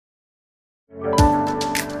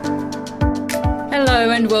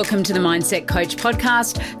and welcome to the Mindset Coach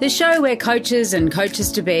podcast, the show where coaches and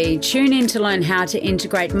coaches-to-be tune in to learn how to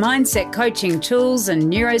integrate mindset coaching tools and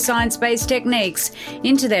neuroscience-based techniques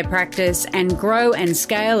into their practice and grow and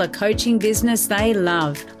scale a coaching business they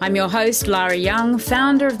love. I'm your host, Lara Young,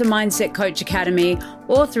 founder of the Mindset Coach Academy,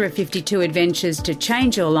 author of 52 Adventures to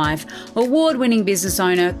Change Your Life, award-winning business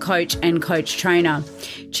owner, coach and coach trainer.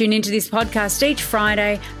 Tune into this podcast each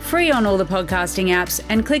Friday, free on all the podcasting apps,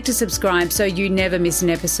 and click to subscribe so you never miss an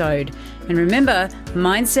episode. And remember,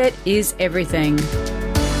 mindset is everything.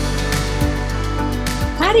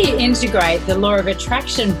 How do you integrate the law of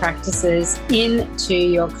attraction practices into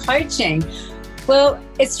your coaching? Well,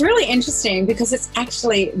 it's really interesting because it's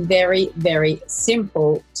actually very, very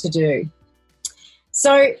simple to do.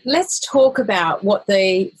 So let's talk about what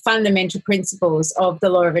the fundamental principles of the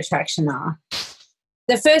law of attraction are.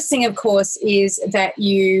 The first thing, of course, is that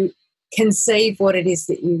you conceive what it is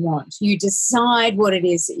that you want. You decide what it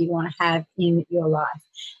is that you want to have in your life.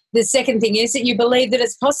 The second thing is that you believe that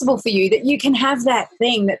it's possible for you, that you can have that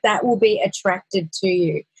thing, that will be attracted to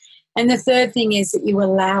you. And the third thing is that you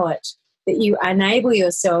allow it, that you enable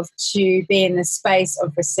yourself to be in the space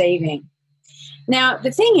of receiving. Now,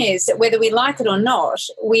 the thing is that whether we like it or not,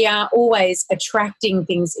 we are always attracting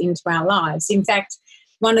things into our lives. In fact,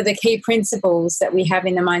 one of the key principles that we have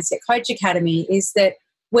in the Mindset Coach Academy is that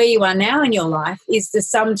where you are now in your life is the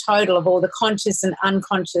sum total of all the conscious and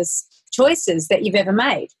unconscious choices that you've ever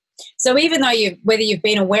made. So even though whether you've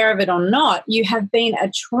been aware of it or not, you have been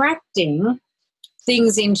attracting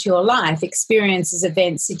things into your life, experiences,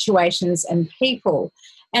 events, situations, and people.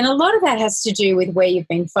 And a lot of that has to do with where you've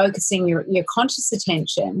been focusing your conscious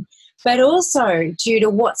attention, but also due to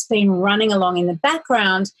what's been running along in the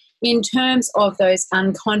background in terms of those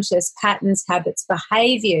unconscious patterns, habits,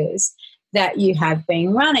 behaviors that you have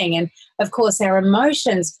been running. And of course, our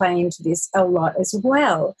emotions play into this a lot as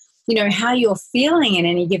well. You know, how you're feeling in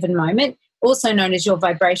any given moment, also known as your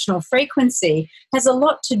vibrational frequency, has a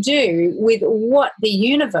lot to do with what the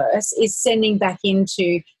universe is sending back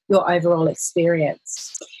into your overall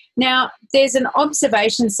experience. Now, there's an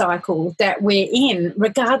observation cycle that we're in,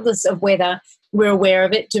 regardless of whether we're aware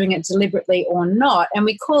of it, doing it deliberately or not, and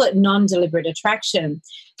we call it non-deliberate attraction.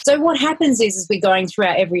 So what happens is, as we're going through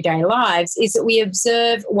our everyday lives, is that we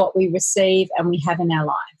observe what we receive and we have in our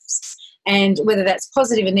lives. And whether that's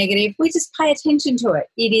positive or negative, we just pay attention to it.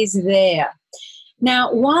 It is there.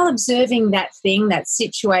 Now, while observing that thing, that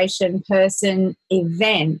situation, person,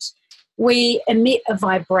 event, we emit a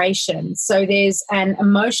vibration. So there's an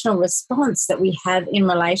emotional response that we have in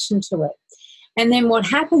relation to it. And then what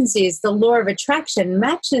happens is the law of attraction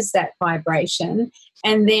matches that vibration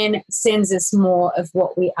and then sends us more of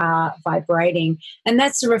what we are vibrating. And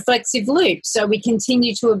that's a reflexive loop. So we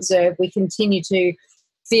continue to observe, we continue to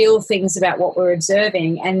feel things about what we're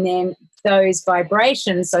observing, and then those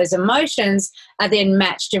vibrations, those emotions are then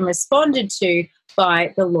matched and responded to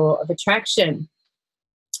by the law of attraction.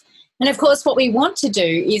 And of course, what we want to do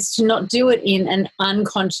is to not do it in an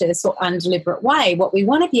unconscious or undeliberate way. What we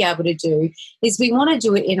want to be able to do is we want to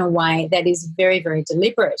do it in a way that is very, very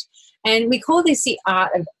deliberate. And we call this the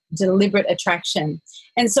art of deliberate attraction.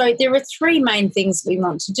 And so there are three main things we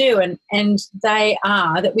want to do, and they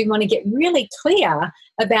are that we want to get really clear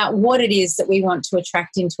about what it is that we want to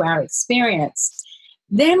attract into our experience.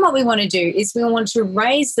 Then what we want to do is we want to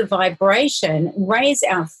raise the vibration, raise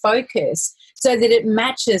our focus so that it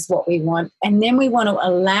matches what we want, and then we want to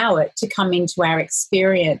allow it to come into our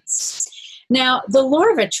experience. Now, the law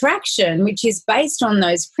of attraction, which is based on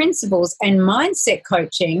those principles, and mindset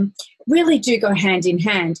coaching really do go hand in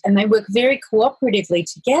hand, and they work very cooperatively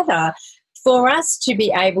together for us to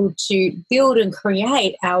be able to build and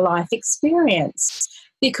create our life experience.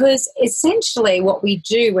 Because essentially what we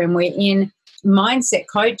do when we're in mindset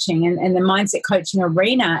coaching and the mindset coaching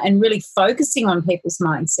arena and really focusing on people's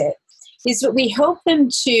mindset is that we help them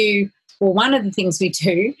to, well, one of the things we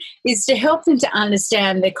do is to help them to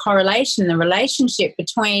understand the correlation, the relationship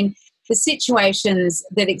between the situations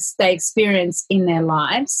that they experience in their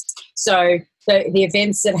lives. So the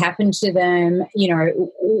events that happen to them, you know,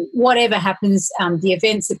 whatever happens, the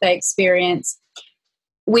events that they experience,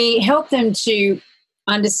 we help them to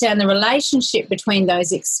understand the relationship between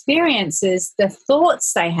those experiences, the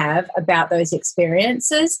thoughts they have about those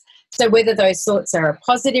experiences. So whether those thoughts are a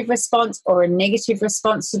positive response or a negative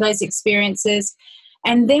response to those experiences.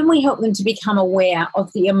 And then we help them to become aware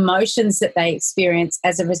of the emotions that they experience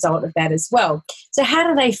as a result of that as well. So how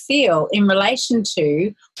do they feel in relation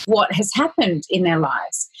to what has happened in their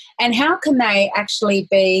lives? And how can they actually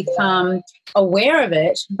become aware of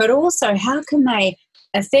it, but also how can they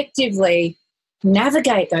effectively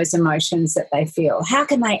navigate those emotions that they feel? How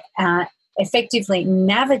can they effectively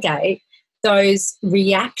navigate those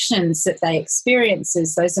reactions that they experience,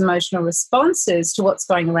 those emotional responses to what's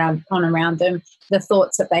going on around them, the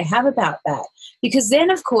thoughts that they have about that? Because then,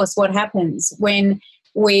 of course, what happens when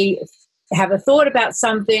we have a thought about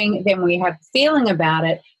something, then we have a feeling about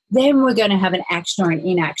it, then we're going to have an action or an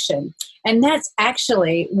inaction. And that's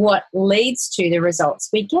actually what leads to the results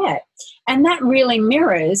we get. And that really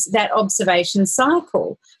mirrors that observation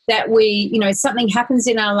cycle that something happens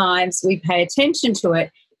in our lives, we pay attention to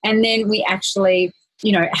it, and then we actually,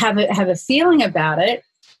 have a feeling about it,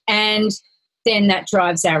 and then that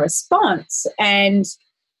drives our response. And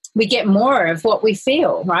we get more of what we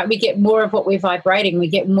feel, right? We get more of what we're vibrating. We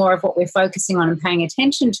get more of what we're focusing on and paying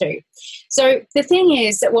attention to. So the thing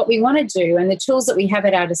is that what we want to do, and the tools that we have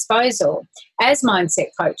at our disposal as mindset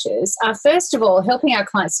coaches, are first of all helping our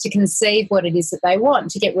clients to conceive what it is that they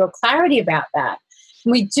want, to get real clarity about that.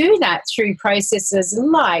 And we do that through processes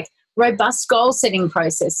like robust goal-setting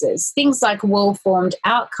processes, things like well-formed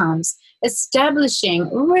outcomes, establishing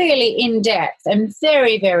really in-depth and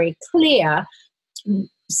very, very clear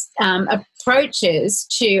approaches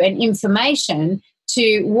to and information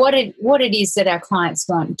to what it is that our clients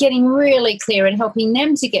want, getting really clear and helping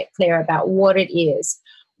them to get clear about what it is.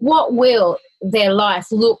 What will their life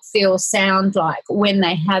look, feel, sound like when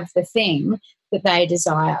they have the thing that they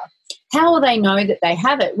desire? How will they know that they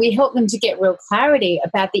have it? We help them to get real clarity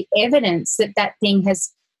about the evidence that that thing has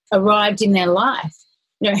arrived in their life.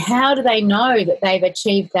 How do they know that they've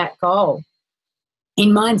achieved that goal? In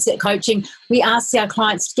mindset coaching, we ask our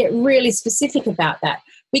clients to get really specific about that.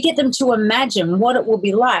 We get them to imagine what it will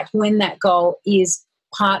be like when that goal is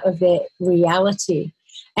part of their reality.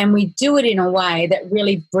 And we do it in a way that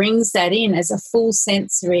really brings that in as a full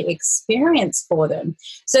sensory experience for them,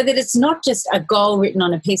 so that it's not just a goal written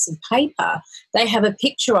on a piece of paper. They have a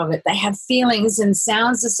picture of it. They have feelings and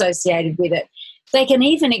sounds associated with it. They can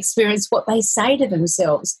even experience what they say to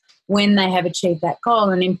themselves when they have achieved that goal.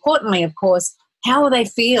 And importantly, of course, how will they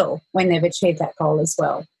feel when they've achieved that goal as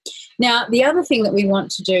well? Now, the other thing that we want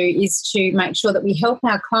to do is to make sure that we help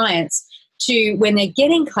our clients to, when they're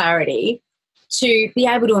getting clarity, to be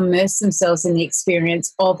able to immerse themselves in the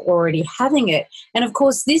experience of already having it. And of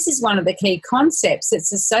course, this is one of the key concepts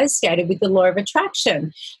that's associated with the law of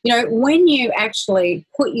attraction. When you actually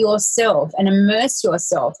put yourself and immerse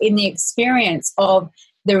yourself in the experience of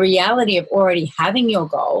the reality of already having your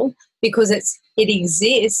goal, because it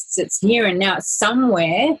exists, it's here and now, it's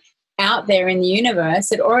somewhere out there in the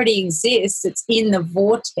universe, it already exists, it's in the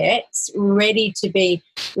vortex, ready to be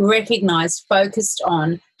recognized, focused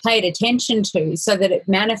on, paid attention to, so that it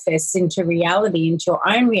manifests into reality, into your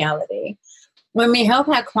own reality. When we help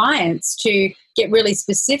our clients to get really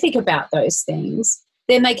specific about those things,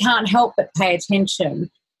 then they can't help but pay attention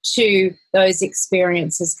to those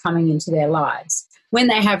experiences coming into their lives. When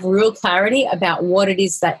they have real clarity about what it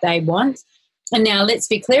is that they want, and now let's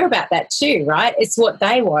be clear about that too, right? It's what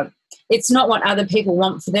they want. It's not what other people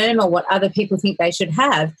want for them or what other people think they should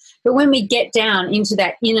have. But when we get down into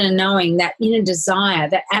that inner knowing, that inner desire,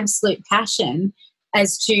 that absolute passion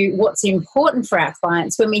as to what's important for our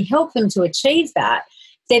clients, when we help them to achieve that,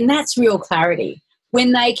 then that's real clarity.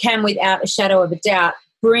 When they can, without a shadow of a doubt,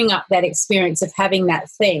 bring up that experience of having that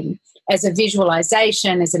thing as a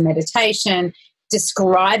visualization, as a meditation,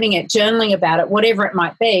 describing it, journaling about it, whatever it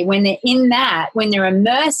might be, when they're in that, when they're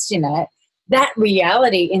immersed in it, that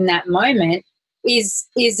reality in that moment is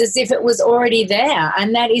as if it was already there.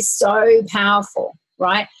 And that is so powerful,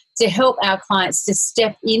 right? To help our clients to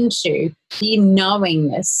step into the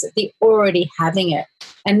knowingness, the already having it.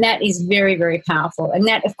 And that is very, very powerful. And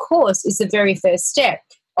that, of course, is the very first step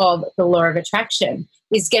of the law of attraction,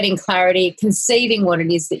 is getting clarity, conceiving what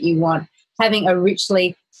it is that you want, having a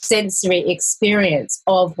richly sensory experience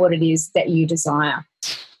of what it is that you desire.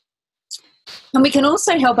 And we can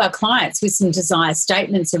also help our clients with some desire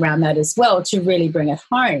statements around that as well to really bring it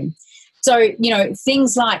home. So,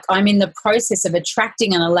 things like, I'm in the process of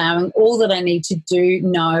attracting and allowing all that I need to do,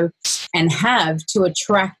 know, and have to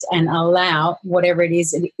attract and allow whatever it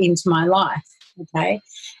is into my life, okay?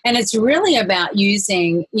 And it's really about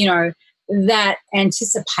using, that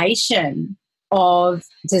anticipation of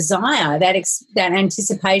desire, that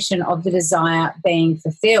anticipation of the desire being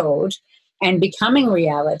fulfilled and becoming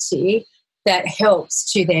reality, that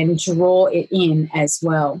helps to then draw it in as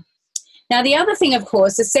well. Now, the other thing, of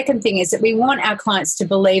course, the second thing is that we want our clients to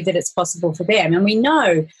believe that it's possible for them. And we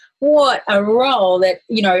know what a role that,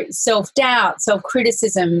 self-doubt,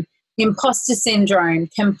 self-criticism, imposter syndrome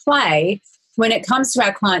can play when it comes to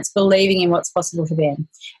our clients believing in what's possible for them.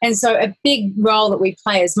 And so a big role that we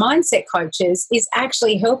play as mindset coaches is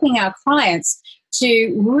actually helping our clients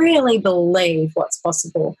to really believe what's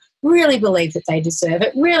possible, really believe that they deserve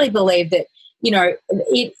it, really believe that,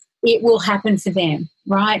 it will happen for them,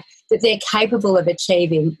 right? That they're capable of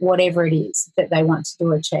achieving whatever it is that they want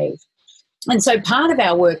to achieve. And so part of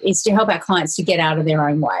our work is to help our clients to get out of their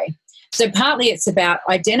own way. So partly it's about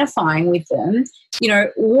identifying with them,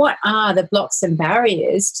 what are the blocks and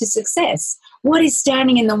barriers to success? What is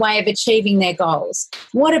standing in the way of achieving their goals?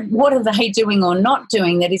 What are they doing or not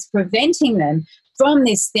doing that is preventing them from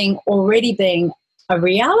this thing already being a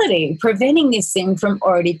reality, preventing this thing from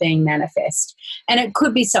already being manifest? And it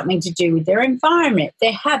could be something to do with their environment,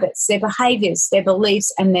 their habits, their behaviours, their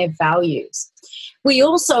beliefs and their values. We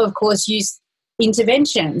also, of course, use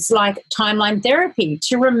interventions like timeline therapy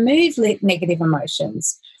to remove negative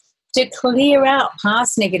emotions, to clear out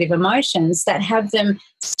past negative emotions that have them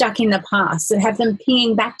stuck in the past, that have them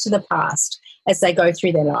pinging back to the past as they go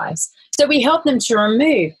through their lives. So we help them to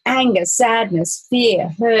remove anger, sadness, fear,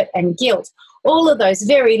 hurt, and guilt, all of those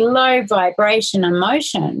very low vibration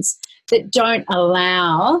emotions that don't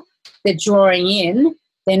allow the drawing in.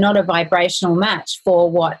 They're not a vibrational match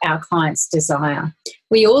for what our clients desire.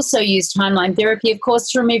 We also use timeline therapy, of course,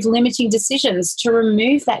 to remove limiting decisions, to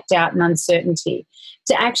remove that doubt and uncertainty,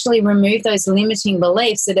 to actually remove those limiting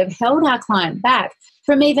beliefs that have held our client back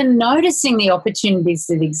from even noticing the opportunities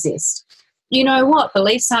that exist. You know what?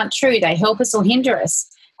 Beliefs aren't true. They help us or hinder us.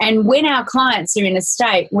 And when our clients are in a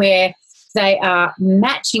state where they are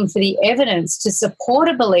matching for the evidence to support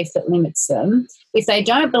a belief that limits them, if they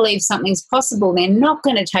don't believe something's possible, they're not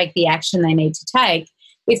going to take the action they need to take.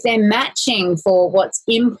 If they're matching for what's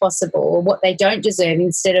impossible or what they don't deserve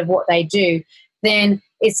instead of what they do, then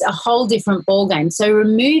it's a whole different ballgame. So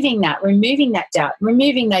removing that doubt,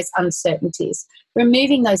 removing those uncertainties,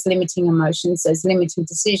 removing those limiting emotions, those limiting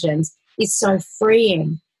decisions is so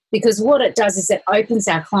freeing, because what it does is it opens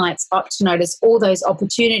our clients up to notice all those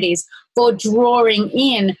opportunities for drawing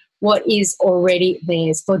in what is already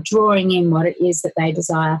theirs, for drawing in what it is that they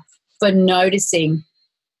desire, for noticing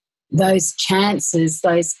those chances,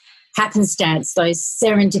 those happenstance, those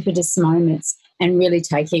serendipitous moments, and really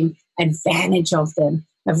taking advantage of them,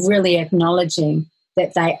 of really acknowledging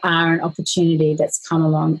that they are an opportunity that's come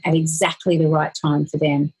along at exactly the right time for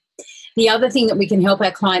them. The other thing that we can help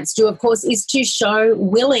our clients do, of course, is to show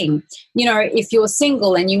willing. If you're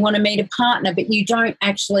single and you want to meet a partner, but you don't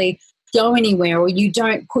actually go anywhere, or you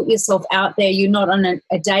don't put yourself out there, you're not on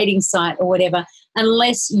a dating site or whatever,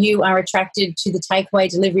 unless you are attracted to the takeaway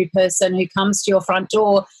delivery person who comes to your front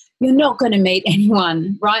door, you're not going to meet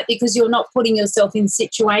anyone, right? Because you're not putting yourself in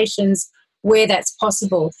situations where that's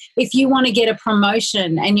possible. If you want to get a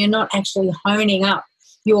promotion and you're not actually honing up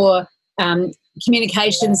your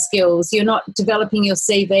communication skills, you're not developing your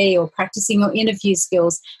CV or practicing your interview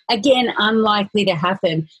skills, again, unlikely to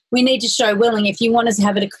happen. We need to show willing. If you want us to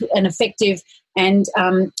have an effective and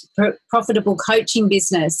profitable coaching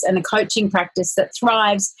business and a coaching practice that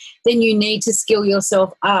thrives, then you need to skill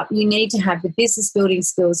yourself up. You need to have the business building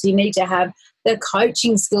skills. You need to have the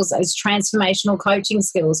coaching skills, those transformational coaching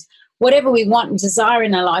skills. Whatever we want and desire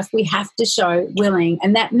in our life, we have to show willing.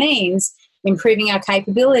 And that means improving our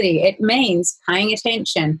capability. It means paying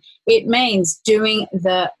attention. It means doing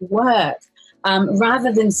the work.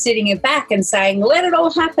 Rather than sitting it back and saying, let it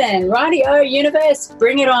all happen, rightio, universe,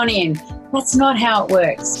 bring it on in. That's not how it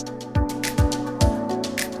works.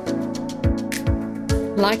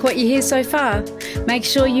 Like what you hear so far? Make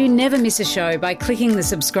sure you never miss a show by clicking the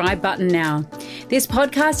subscribe button now. This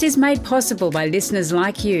podcast is made possible by listeners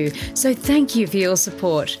like you, so thank you for your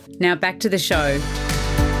support. Now back to the show.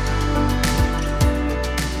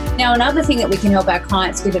 Now, another thing that we can help our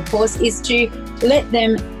clients with, of course, is to let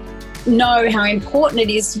them know how important it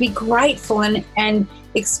is to be grateful and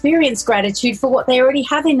experience gratitude for what they already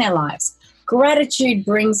have in their lives. Gratitude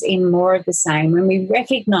brings in more of the same. When we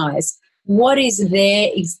recognize what is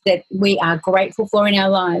there that we are grateful for in our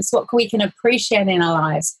lives, what we can appreciate in our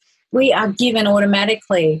lives, we are given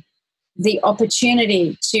automatically the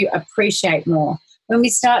opportunity to appreciate more. When we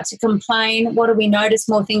start to complain, what do we notice?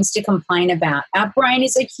 More things to complain about. Our brain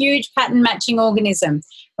is a huge pattern matching organism.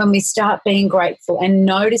 When we start being grateful and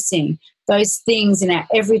noticing those things in our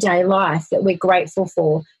everyday life that we're grateful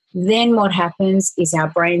for, then what happens is our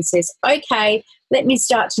brain says, okay, let me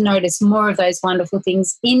start to notice more of those wonderful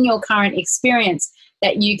things in your current experience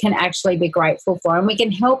that you can actually be grateful for. And we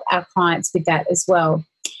can help our clients with that as well.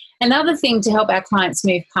 Another thing to help our clients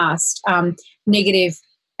move past negative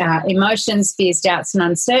emotions, fears, doubts, and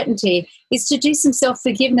uncertainty is to do some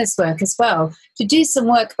self-forgiveness work as well, to do some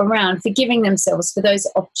work around forgiving themselves for those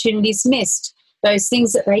opportunities missed, those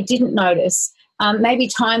things that they didn't notice, maybe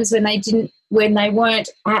times when they weren't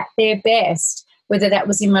at their best, whether that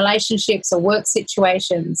was in relationships or work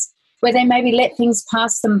situations, where they maybe let things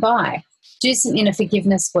pass them by. Do some inner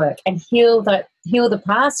forgiveness work and heal the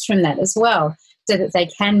past from that as well, so that they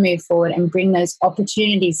can move forward and bring those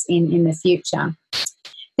opportunities in the future.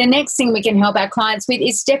 The next thing we can help our clients with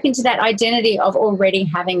is step into that identity of already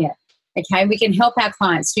having it. Okay, we can help our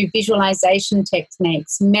clients through visualization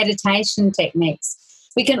techniques, meditation techniques.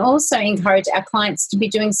 We can also encourage our clients to be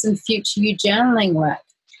doing some future you journaling work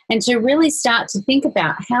and to really start to think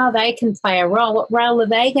about how they can play a role. What role are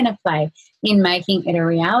they going to play in making it a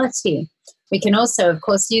reality? We can also, of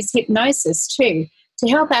course, use hypnosis too to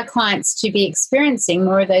help our clients to be experiencing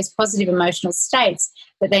more of those positive emotional states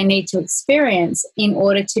that they need to experience in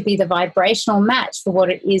order to be the vibrational match for what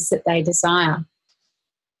it is that they desire.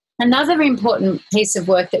 Another important piece of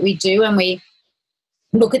work that we do when we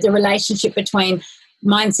look at the relationship between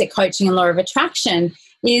mindset coaching and law of attraction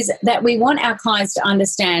is that we want our clients to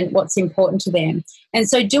understand what's important to them. And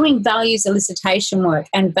so doing values elicitation work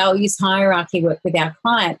and values hierarchy work with our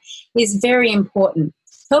client is very important,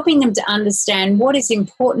 helping them to understand what is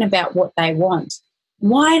important about what they want.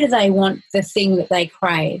 Why do they want the thing that they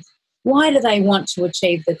crave? Why do they want to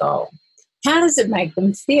achieve the goal? How does it make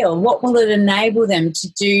them feel? What will it enable them to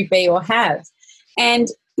do, be, or have? And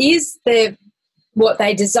is what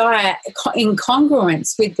they desire in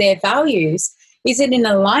congruence with their values? Is it in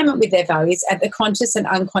alignment with their values at the conscious and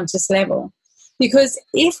unconscious level? Because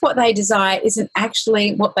if what they desire isn't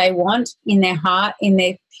actually what they want in their heart, in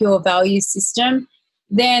their pure value system,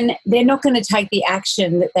 then they're not going to take the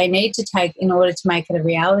action that they need to take in order to make it a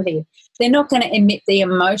reality. They're not going to emit the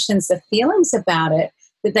emotions, the feelings about it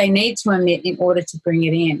that they need to emit in order to bring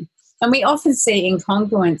it in. And we often see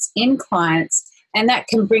incongruence in clients, and that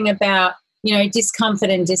can bring about, discomfort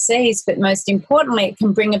and disease, but most importantly, it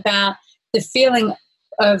can bring about the feeling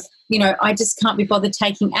of, I just can't be bothered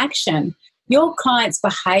taking action. Your client's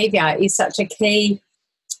behaviour is such a key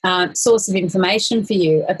source of information for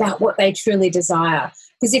you about what they truly desire.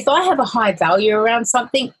 Because if I have a high value around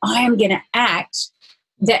something, I am going to act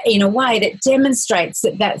that in a way that demonstrates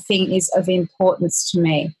that that thing is of importance to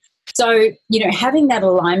me. So, having that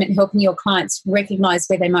alignment, helping your clients recognize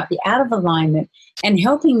where they might be out of alignment and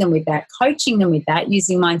helping them with that, coaching them with that,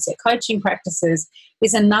 using mindset coaching practices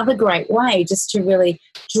is another great way just to really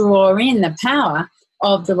draw in the power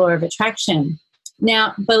of the law of attraction.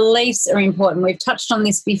 Now, beliefs are important. We've touched on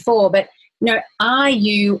this before, but, are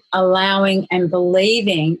you allowing and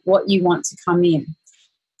believing what you want to come in?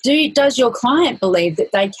 Does your client believe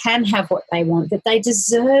that they can have what they want, that they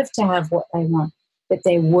deserve to have what they want, that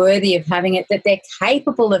they're worthy of having it, that they're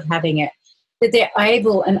capable of having it, that they're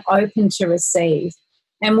able and open to receive?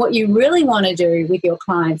 And what you really want to do with your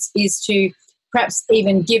clients is to perhaps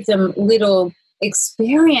even give them little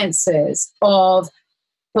experiences of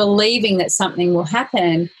believing that something will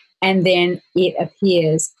happen and then it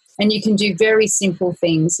appears. And you can do very simple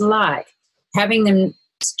things like having them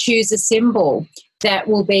choose a symbol that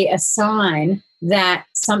will be a sign that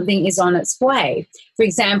something is on its way. For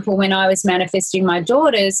example, when I was manifesting my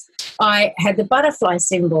daughters, I had the butterfly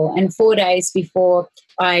symbol, and 4 days before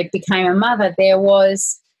I became a mother, there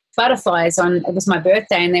was butterflies on, it was my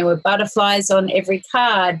birthday, and there were butterflies on every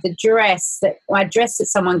card, the dress that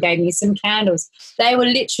someone gave me, some candles. They were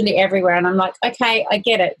literally everywhere. And I'm like, okay, I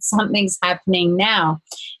get it. Something's happening now.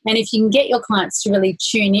 And if you can get your clients to really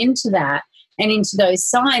tune into that and into those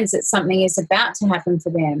signs that something is about to happen for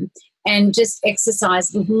them, and just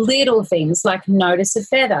exercise little things like notice a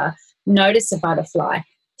feather, notice a butterfly,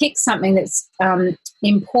 pick something that's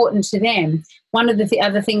important to them. One of the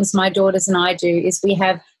other things my daughters and I do is we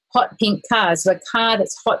have hot pink cars, so a car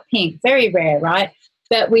that's hot pink, very rare, right?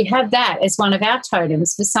 But we have that as one of our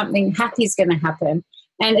totems for something happy is going to happen.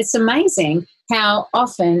 And it's amazing how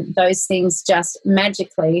often those things just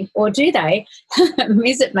magically, or do they,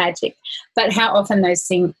 is it magic? But how often those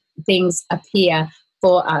things appear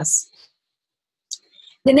for us.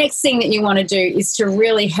 The next thing that you want to do is to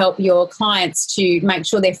really help your clients to make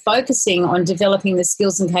sure they're focusing on developing the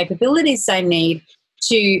skills and capabilities they need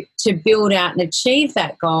to build out and achieve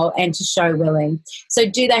that goal and to show willing. So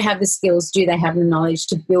do they have the skills? Do they have the knowledge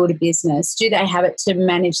to build a business? Do they have it to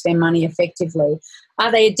manage their money effectively?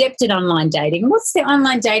 Are they adept at online dating? What's their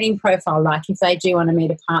online dating profile like if they do want to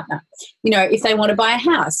meet a partner? If they want to buy a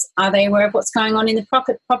house, are they aware of what's going on in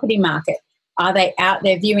the property market? Are they out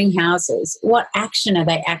there viewing houses? What action are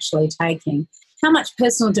they actually taking? how much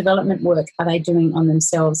personal development work are they doing on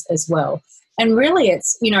themselves as well? And really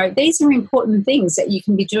it's, these are important things that you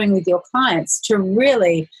can be doing with your clients to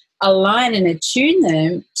really align and attune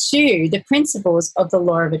them to the principles of the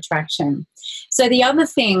law of attraction. So the other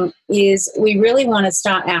thing is we really want to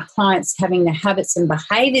start our clients having the habits and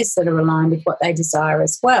behaviors that are aligned with what they desire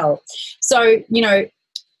as well. So,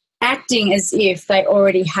 acting as if they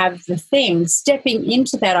already have the thing, stepping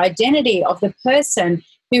into that identity of the person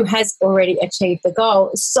who has already achieved the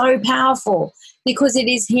goal is so powerful, because it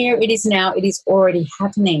is here, it is now, it is already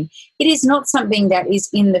happening. It is not something that is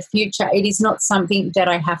in the future. It is not something that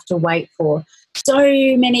I have to wait for. So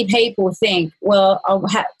many people think, well,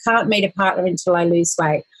 I can't meet a partner until I lose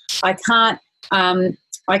weight. I can't,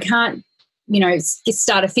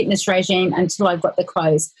 start a fitness regime until I've got the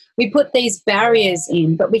clothes. We put these barriers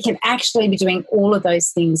in, but we can actually be doing all of those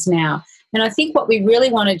things now. And I think what we really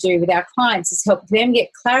want to do with our clients is help them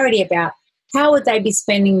get clarity about how would they be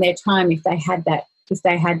spending their time if they had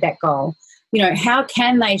that goal. How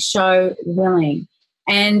can they show willing?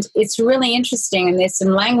 And it's really interesting, and there's some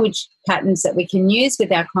language patterns that we can use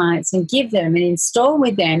with our clients and give them and install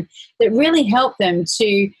with them that really help them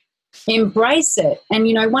to embrace it. And,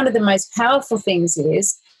 one of the most powerful things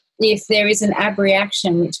is if there is an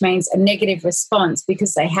abreaction, which means a negative response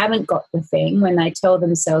because they haven't got the thing, when they tell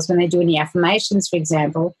themselves, when they do any affirmations, for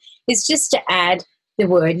example, is just to add the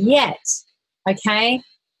word yet, okay?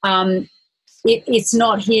 It's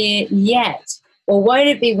not here yet. Or won't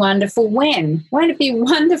it be wonderful when? Won't it be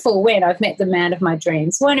wonderful when I've met the man of my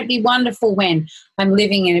dreams? Won't it be wonderful when I'm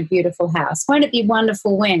living in a beautiful house? Won't it be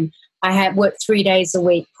wonderful when I have worked 3 days a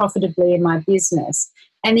week profitably in my business?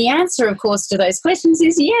 And the answer, of course, to those questions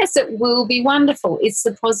is yes, it will be wonderful. It's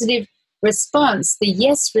the positive response, the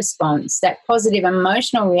yes response, that positive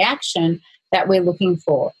emotional reaction that we're looking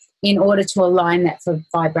for in order to align that for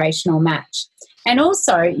vibrational match. And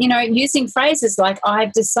also, using phrases like,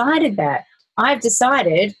 I've decided that. I've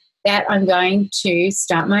decided that I'm going to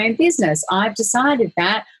start my own business. I've decided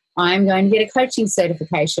that I'm going to get a coaching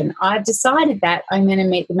certification. I've decided that I'm going to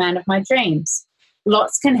meet the man of my dreams.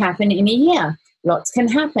 Lots can happen in a year. Lots can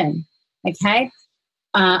happen, okay?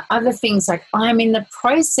 Other things like I'm in the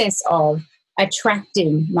process of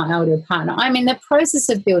attracting my ideal partner. I'm in the process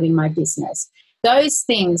of building my business. Those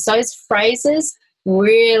things, those phrases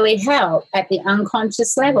really help at the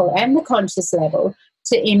unconscious level and the conscious level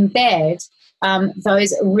to embed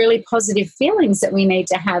those really positive feelings that we need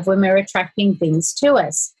to have when we're attracting things to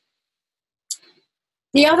us.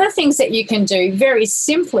 The other things that you can do very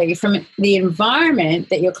simply from the environment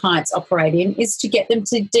that your clients operate in is to get them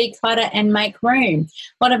to declutter and make room.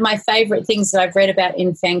 One of my favorite things that I've read about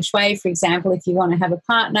in Feng Shui, for example, if you want to have a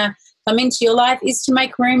partner come into your life, is to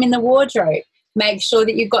make room in the wardrobe. Make sure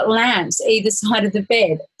that you've got lamps either side of the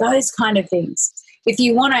bed, those kind of things. If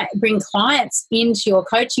you want to bring clients into your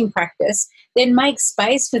coaching practice, then make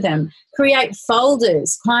space for them. Create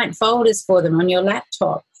folders, client folders for them on your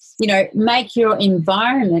laptop. Make your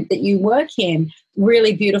environment that you work in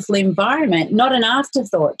really beautiful environment, not an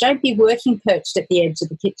afterthought. Don't be working perched at the edge of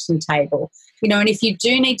the kitchen table. And if you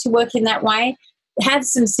do need to work in that way, have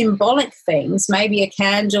some symbolic things, maybe a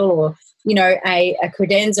candle or, a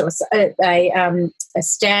credenza or a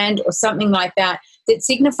stand or something like that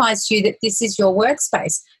signifies to you that this is your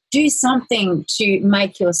workspace. Do something to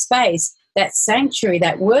make your space that sanctuary,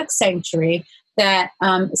 that work sanctuary, that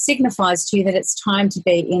signifies to you that it's time to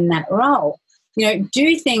be in that role.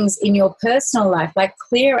 Do things in your personal life, like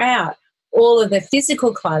clear out all of the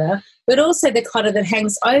physical clutter, but also the clutter that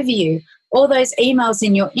hangs over you, all those emails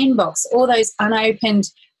in your inbox, all those unopened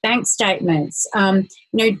bank statements,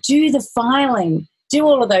 do the filing, do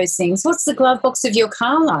all of those things. What's the glove box of your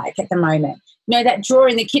car like at the moment? That drawer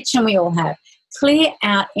in the kitchen we all have. Clear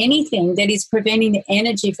out anything that is preventing the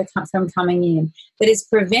energy from coming in, that is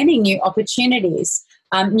preventing new opportunities,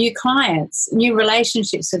 new clients, new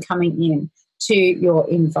relationships from coming in to your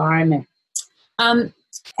environment. And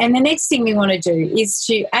the next thing we want to do is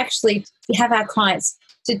to actually have our clients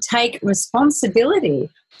to take responsibility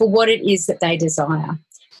for what it is that they desire.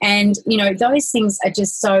 And, those things are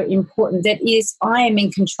just so important. That is, I am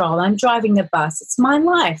in control. I'm driving the bus. It's my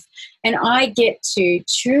life. And I get to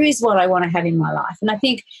choose what I want to have in my life. And I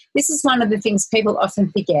think this is one of the things people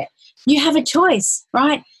often forget. You have a choice,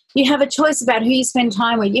 right? You have a choice about who you spend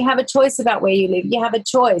time with. You have a choice about where you live. You have a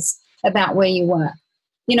choice about where you work.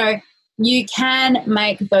 You can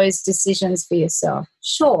make those decisions for yourself.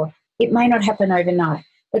 Sure, it may not happen overnight.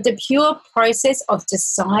 But the pure process of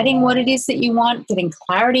deciding what it is that you want, getting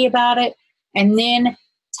clarity about it, and then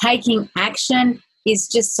taking action is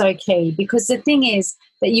just so key. Because the thing is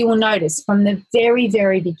that you will notice from the very,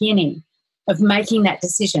 very beginning, of making that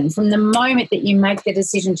decision. From the moment that you make the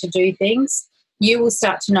decision to do things, you will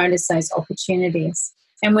start to notice those opportunities.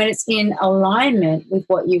 And when it's in alignment with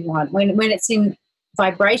what you want, when it's in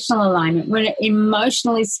vibrational alignment, when it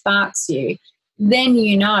emotionally sparks you, then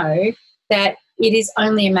you know that it is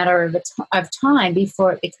only a matter of time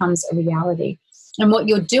before it becomes a reality. And what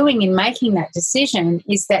you're doing in making that decision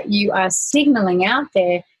is that you are signaling out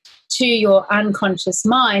there to your unconscious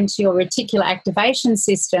mind, to your reticular activation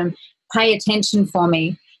system, pay attention for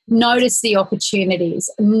me, notice the opportunities,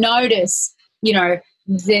 notice,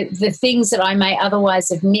 the things that I may otherwise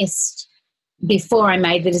have missed before I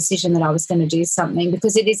made the decision that I was going to do something.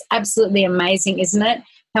 Because it is absolutely amazing, isn't it?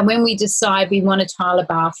 How when we decide we want to tile a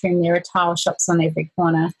bathroom, there are tile shops on every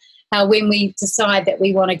corner. How when we decide that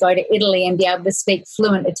we want to go to Italy and be able to speak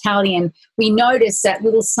fluent Italian, we notice that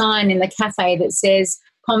little sign in the cafe that says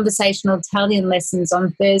conversational Italian lessons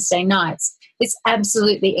on Thursday nights. It's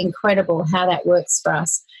absolutely incredible how that works for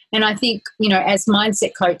us. And I think, as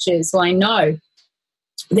mindset coaches, I know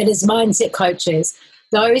that as mindset coaches,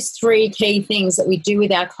 those 3 key things that we do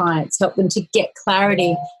with our clients help them to get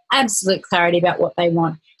clarity, absolute clarity about what they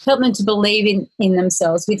want, help them to believe in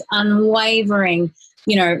themselves with unwavering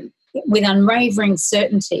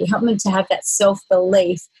certainty, help them to have that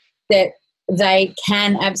self-belief that they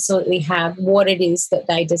can absolutely have what it is that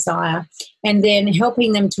they desire, and then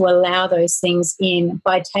helping them to allow those things in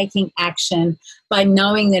by taking action, by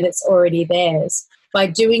knowing that it's already theirs, by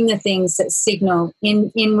doing the things that signal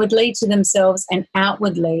inwardly to themselves and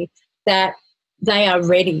outwardly that they are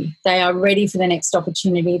ready. They are ready for the next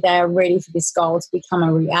opportunity. They are ready for this goal to become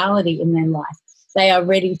a reality in their life. They are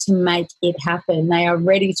ready to make it happen. They are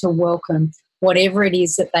ready to welcome whatever it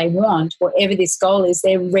is that they want, whatever this goal is,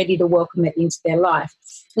 they're ready to welcome it into their life.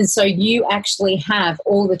 And so you actually have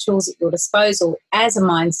all the tools at your disposal as a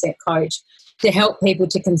mindset coach to help people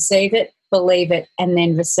to conceive it, believe it, and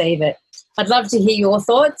then receive it. I'd love to hear your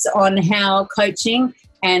thoughts on how coaching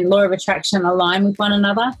and law of attraction align with one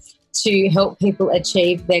another to help people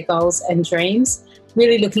achieve their goals and dreams.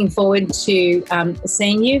 Really looking forward to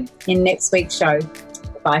seeing you in next week's show.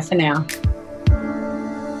 Bye for now.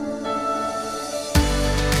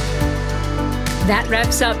 That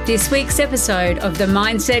wraps up this week's episode of the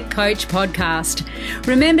Mindset Coach podcast.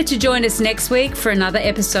 Remember to join us next week for another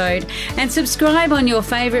episode and subscribe on your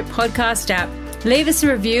favourite podcast app. Leave us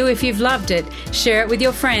a review if you've loved it, share it with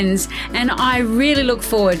your friends, and I really look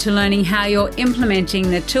forward to learning how you're implementing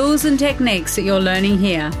the tools and techniques that you're learning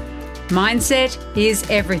here. Mindset is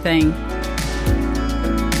everything.